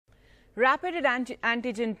Rapid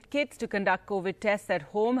antigen kits to conduct COVID tests at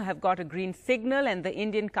home have got a green signal, and the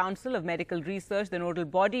Indian Council of Medical Research, the nodal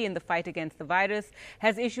body in the fight against the virus,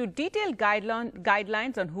 has issued detailed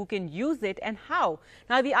guidelines on who can use it and how.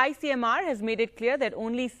 Now, the ICMR has made it clear that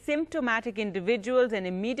only symptomatic individuals and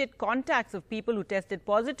immediate contacts of people who tested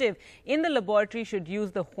positive in the laboratory should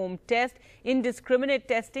use the home test. Indiscriminate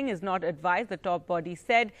testing is not advised, the top body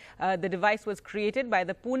said. The device was created by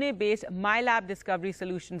the Pune-based MyLab Discovery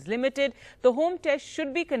Solutions Limited. The home test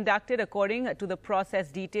should be conducted according to the process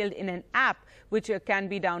detailed in an app which can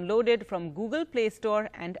be downloaded from Google Play Store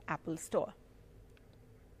and Apple Store.